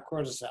and I got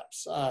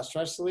cordyceps.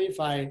 Stress relief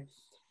I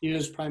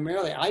use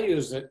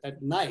it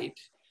at night.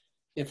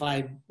 If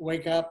I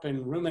wake up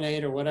and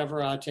ruminate or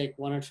whatever, I'll take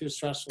 1 or 2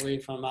 stress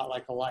relief. I'm out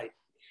like a light.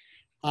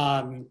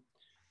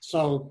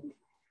 So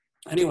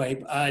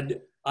anyway, I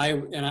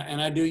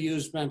do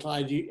use mental.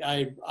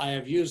 I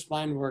have used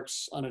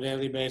MindWorks on a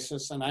daily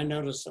basis, and I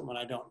notice it when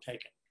I don't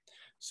take it.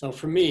 So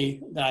for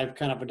me, I've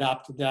kind of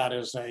adopted that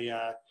as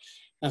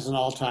an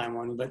all-time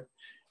one. But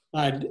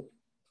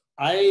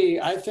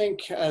I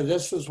think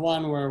this is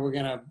one where we're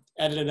going to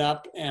edit it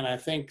up, and I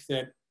think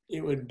that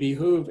it would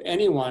behoove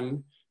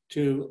anyone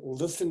to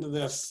listen to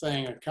this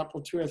thing a couple,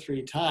 2 or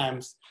 3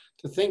 times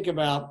to think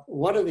about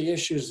what are the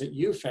issues that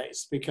you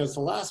face, because the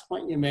last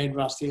point you made,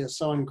 Rusty, is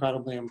so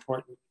incredibly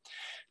important.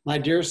 My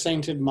dear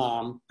sainted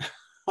mom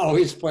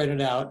always pointed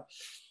out,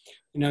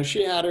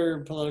 she had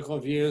her political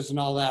views and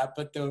all that,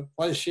 but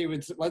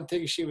one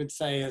thing she would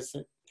say is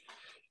that,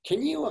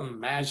 can you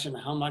imagine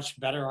how much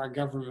better our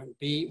government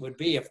would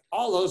be if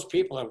all those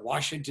people in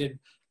Washington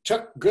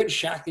took good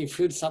Shakti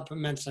food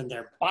supplements and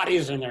their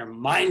bodies and their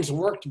minds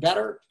worked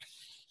better?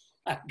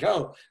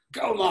 Go,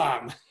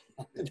 Mom.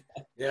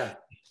 Yeah.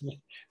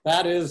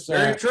 That is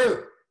very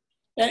true.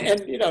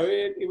 And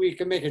we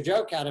can make a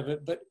joke out of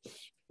it, but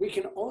we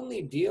can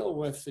only deal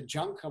with the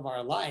junk of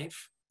our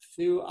life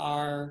through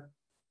our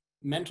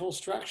mental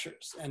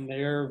structures, and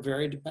they're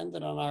very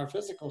dependent on our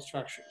physical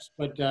structures.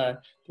 But there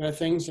are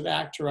things that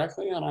act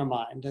directly on our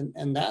mind,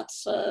 and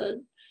that's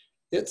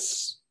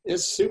it's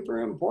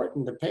super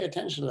important to pay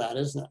attention to that,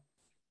 isn't it?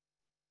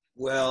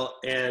 Well,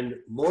 and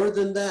more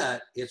than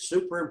that, it's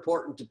super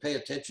important to pay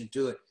attention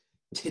to it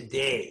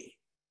today,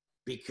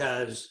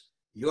 because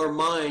your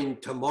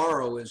mind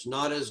tomorrow is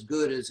not as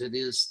good as it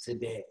is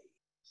today.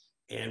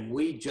 And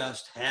we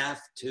just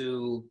have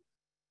to,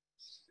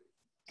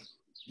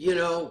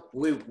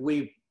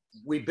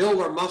 we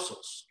build our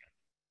muscles.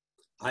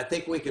 I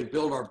think we can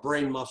build our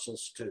brain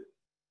muscles too.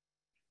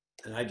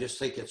 And I just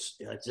think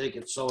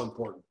it's so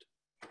important.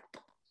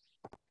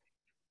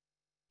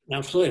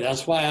 Absolutely.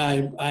 That's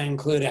why I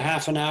include a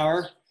half an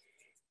hour.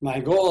 My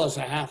goal is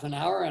a half an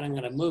hour, and I'm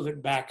going to move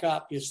it back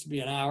up. It used to be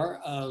an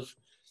hour of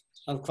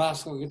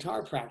classical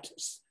guitar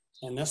practice.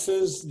 And this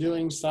is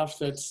doing stuff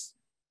that's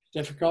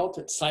difficult.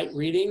 It's sight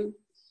reading.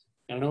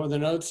 I don't know where the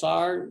notes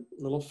are,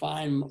 a little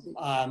fine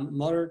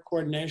motor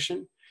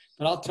coordination.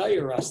 But I'll tell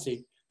you,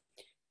 Rusty,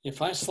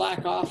 if I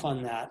slack off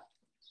on that,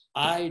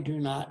 I do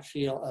not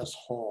feel as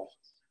whole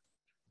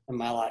in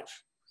my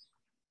life.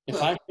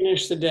 If I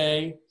finish the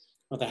day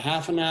with a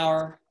half an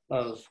hour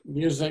of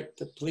music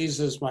that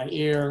pleases my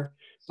ear,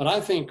 but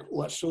I think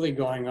what's really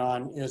going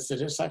on is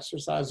that it's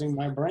exercising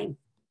my brain.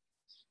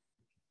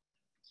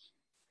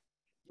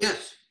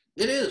 Yes,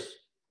 it is.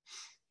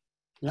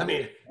 Yeah. I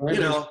mean,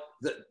 the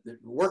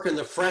working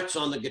the frets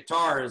on the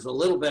guitar is a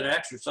little bit of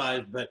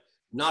exercise, but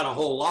not a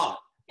whole lot.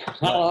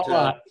 Not a whole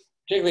lot.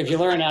 Particularly if you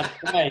learn how to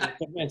play.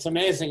 It's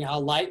amazing how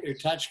light your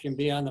touch can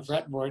be on the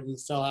fretboard and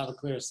still have a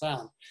clear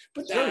sound.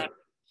 But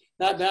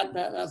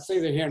that's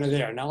either here nor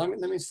there. Now let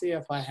me see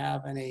if I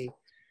have any.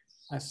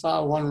 I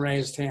saw one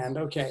raised hand.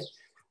 Okay.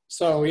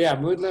 So yeah,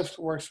 mood lift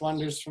works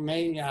wonders for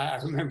me. Yeah, I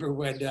remember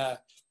when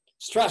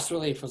stress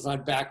relief was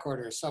on back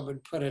order. Someone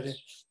put it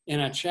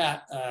in a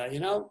chat,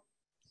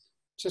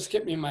 just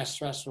get me my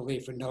stress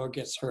relief and no one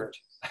gets hurt.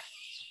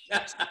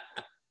 That's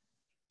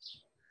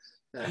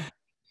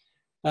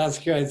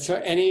good. So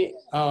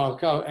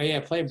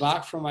play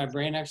Bach for my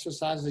brain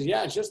exercises.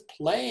 Yeah, just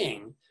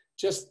playing,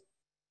 just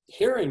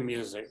hearing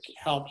music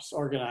helps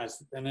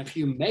organize it. And if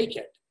you make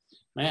it,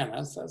 man,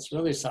 that's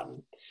really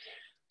something.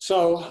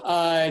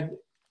 So,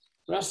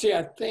 Rusty,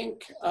 I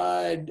think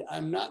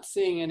I'm not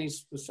seeing any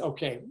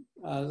okay,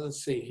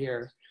 let's see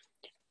here.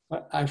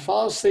 I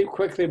fall asleep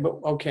quickly, but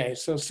okay.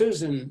 So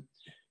Susan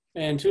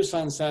in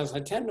Tucson says, I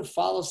tend to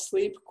fall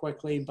asleep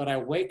quickly, but I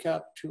wake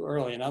up too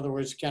early. In other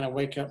words, kind of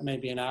wake up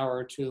maybe an hour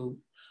or two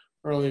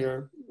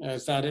earlier.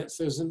 Is that it,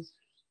 Susan?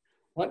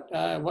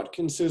 What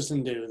can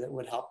Susan do that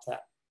would help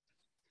that?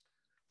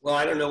 Well,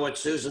 I don't know what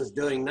Susan's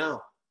doing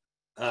now.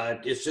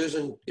 Is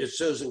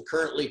Susan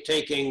currently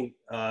taking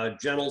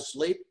gentle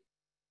sleep?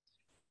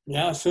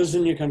 Yeah,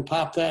 Susan, you can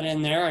pop that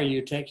in there. Are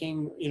you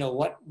taking,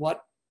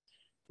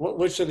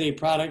 which of the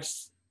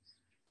products?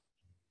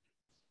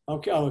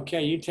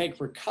 Okay, you take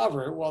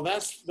Recover. Well,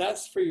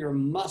 that's for your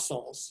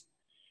muscles.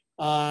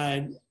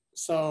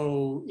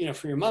 So,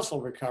 for your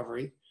muscle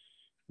recovery.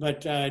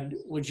 But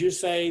would you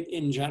say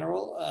in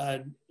general,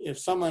 if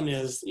someone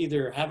is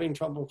either having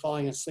trouble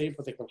falling asleep,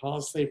 or they can fall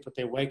asleep, but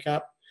they wake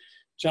up,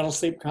 gentle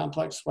sleep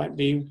complex might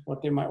be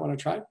what they might want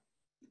to try?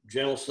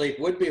 Gentle sleep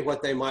would be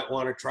what they might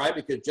want to try,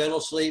 because gentle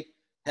sleep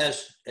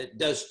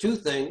does two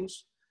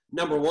things.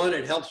 Number one,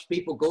 it helps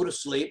people go to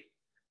sleep.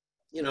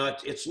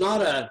 It's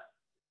not a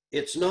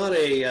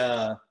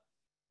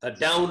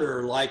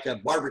downer like a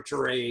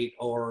barbiturate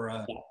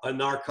or a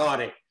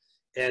narcotic.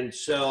 And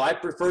so I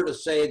prefer to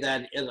say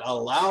that it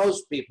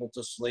allows people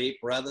to sleep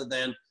rather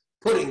than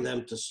putting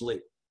them to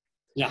sleep.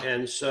 Yeah.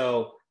 And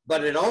so,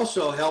 but it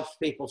also helps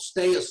people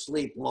stay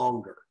asleep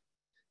longer,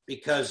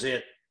 because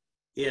it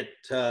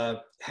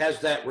has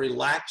that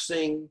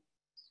relaxing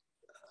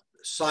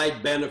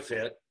side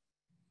benefit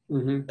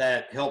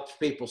that helps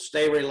people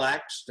stay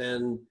relaxed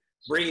and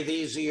breathe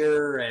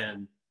easier,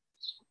 and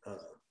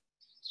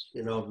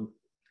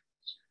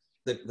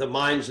the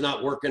mind's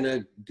not working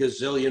a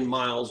gazillion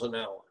miles an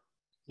hour.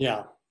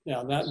 Yeah,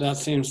 that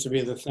seems to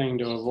be the thing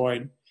to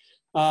avoid.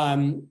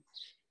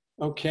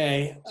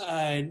 Okay,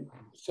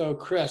 so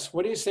Chris,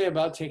 what do you say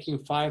about taking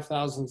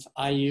 5,000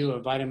 IU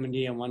of vitamin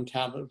D in one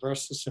tablet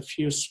versus a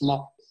few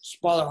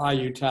smaller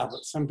IU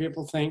tablets? Some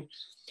people think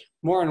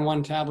more in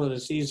one tablet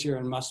is easier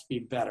and must be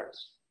better.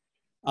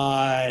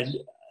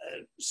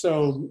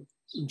 So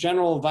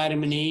general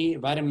vitamin E,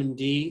 vitamin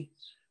D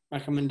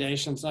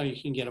recommendations. You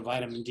can get a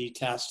vitamin D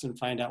test and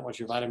find out what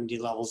your vitamin D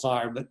levels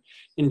are. But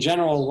in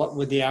general, what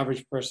would the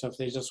average person, if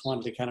they just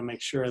wanted to kind of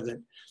make sure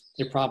that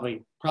they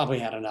probably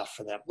had enough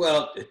for them?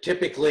 Well,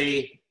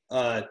 typically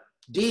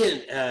D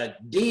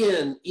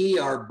and E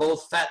are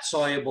both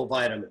fat-soluble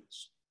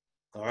vitamins.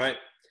 All right,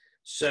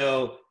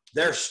 so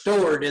they're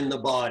stored in the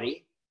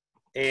body,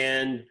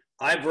 and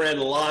I've read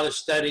a lot of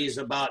studies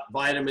about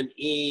vitamin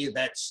E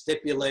that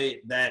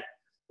stipulate that.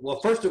 Well,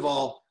 first of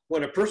all,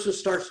 when a person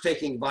starts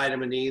taking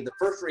vitamin E, the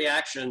first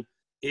reaction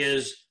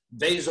is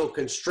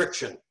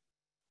vasoconstriction.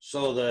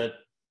 So the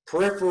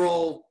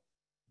peripheral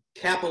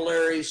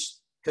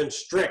capillaries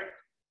constrict.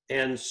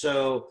 And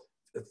so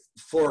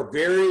for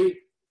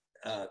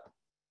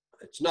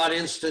it's not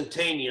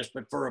instantaneous,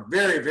 but for a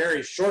very,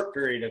 very short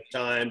period of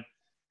time,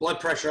 blood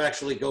pressure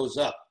actually goes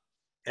up.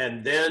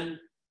 And then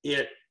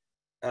it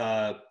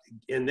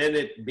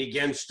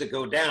begins to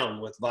go down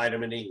with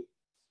vitamin E.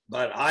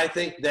 But I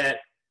think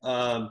that,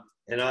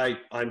 and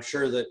I'm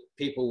sure that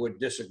people would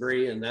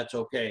disagree, and that's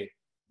okay.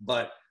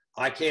 But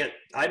I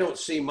don't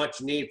see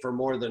much need for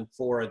more than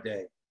 4 a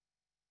day.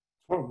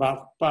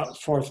 About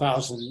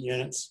 4,000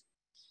 units.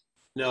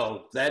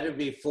 No, that would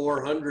be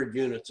 400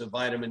 units of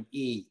vitamin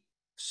E,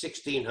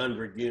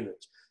 1,600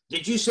 units.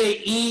 Did you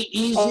say E,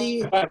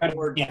 easy?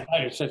 Yeah,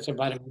 I said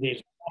vitamin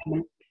D.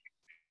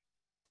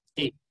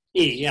 E,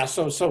 yeah,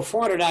 so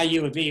 400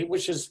 IU of E,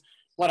 which is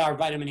what our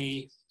vitamin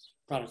E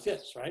product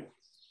is, right?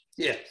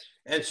 Yeah.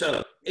 And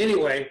so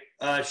anyway,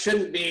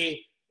 shouldn't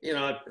be,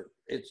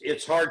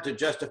 it's hard to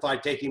justify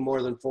taking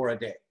more than 4 a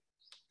day.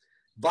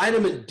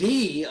 Vitamin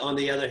D, on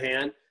the other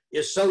hand,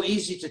 is so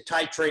easy to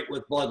titrate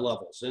with blood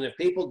levels. And if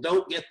people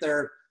don't get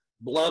their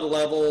blood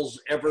levels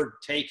ever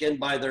taken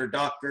by their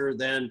doctor,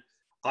 then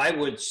I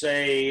would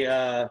say,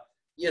 1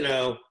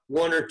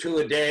 or 2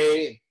 a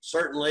day,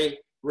 certainly,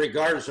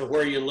 regardless of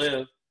where you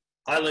live.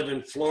 I live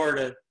in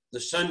Florida,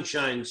 the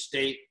sunshine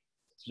state,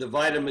 the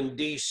vitamin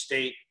D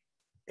state,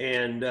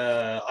 and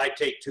I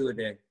take 2 a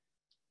day.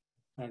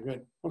 Oh,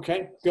 good.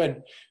 Okay,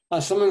 good.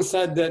 Someone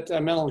said that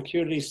mental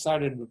acuity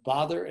started to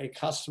bother a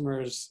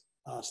customer's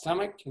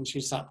stomach, and she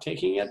stopped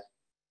taking it.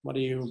 What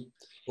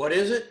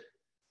is it?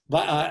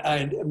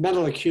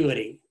 Mental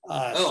acuity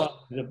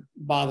started to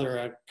bother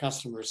a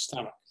customer's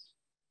stomach.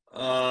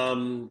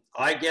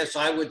 I guess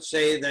I would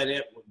say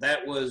that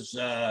that was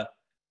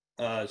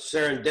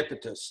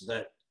serendipitous,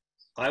 that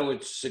I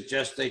would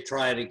suggest they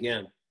try it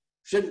again.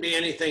 Shouldn't be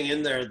anything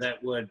in there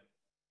that would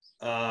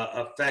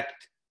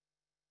affect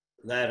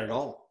that at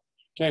all.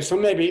 Okay, so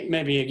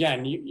maybe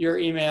again, your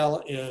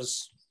email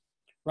is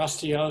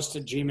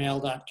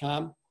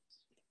rustyost@gmail.com.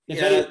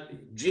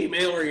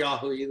 Gmail or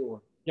Yahoo, either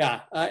one. Yeah,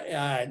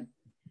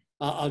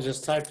 I'll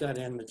just type that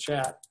in the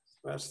chat,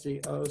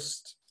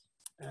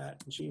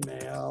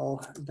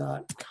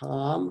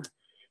 rustyost@gmail.com.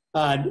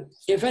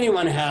 If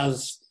anyone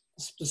has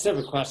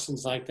specific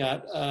questions like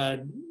that,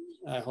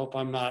 I hope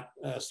I'm not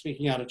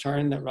speaking out of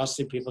turn, that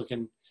Rusty people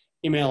can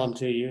email them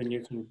to you and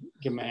you can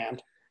give them a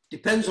hand.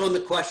 Depends on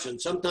the question.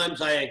 Sometimes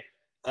I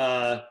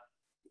have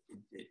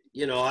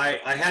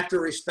to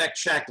respect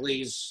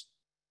Shackley's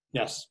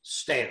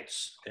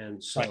stance.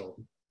 And so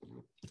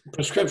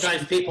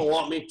sometimes people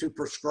want me to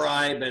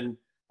prescribe and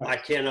I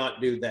cannot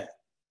do that.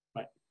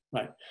 Right.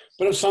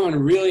 But if someone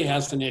really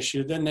has an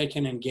issue, then they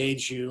can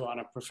engage you on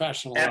a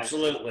professional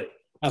Absolutely. level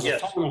as a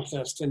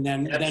pharmacist. And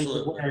then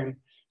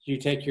you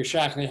take your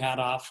Shackley hat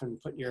off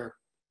and put your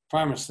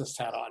pharmacist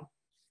hat on.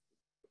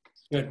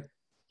 Good.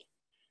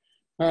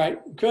 All right,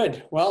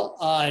 good. Well,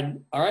 all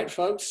right,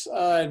 folks,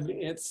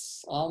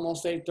 it's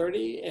almost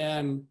 8:30,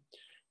 and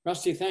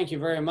Rusty, thank you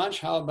very much.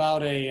 How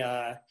about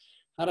a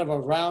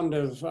round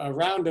of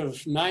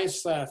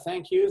nice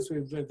thank yous?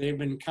 They've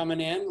been coming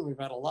in. We've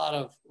had a lot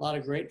of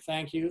great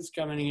thank yous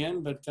coming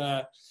in, but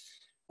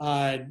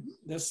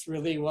this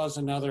really was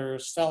another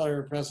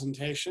stellar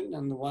presentation,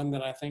 and the one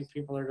that I think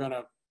people are going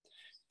to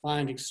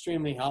find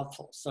extremely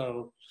helpful.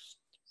 So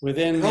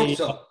within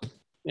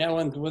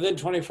within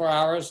 24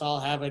 hours, I'll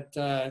have it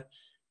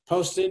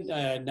posted.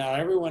 Now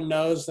everyone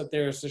knows that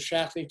there's the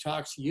Shackley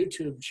Talks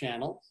YouTube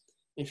channel.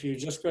 If you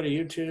just go to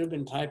YouTube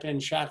and type in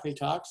Shackley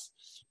Talks,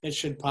 it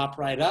should pop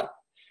right up.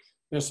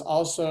 There's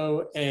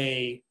also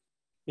the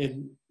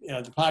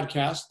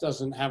podcast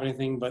doesn't have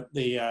anything but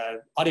the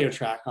audio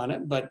track on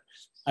it, but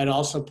I'd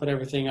also put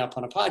everything up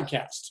on a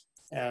podcast.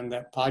 And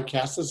that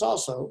podcast is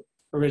also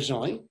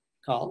originally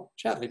called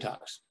Shackley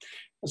Talks.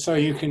 So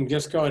you can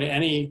just go to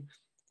any,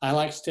 I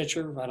like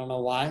Stitcher, I don't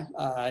know why.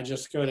 I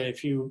just go to,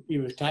 if you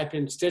type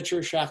in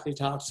Stitcher, Shackley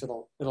Talks,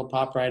 it'll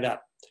pop right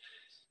up.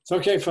 It's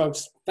okay,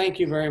 folks. Thank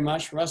you very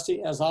much.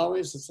 Rusty, as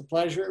always, it's a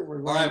pleasure.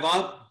 We're going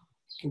to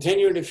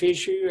continue to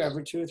feature you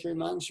every 2 or 3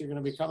 months. You're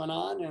going to be coming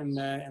on and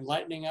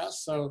enlightening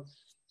us. So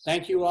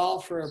thank you all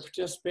for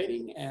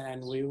participating,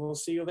 and we will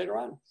see you later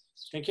on.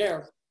 Take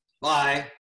care. Bye.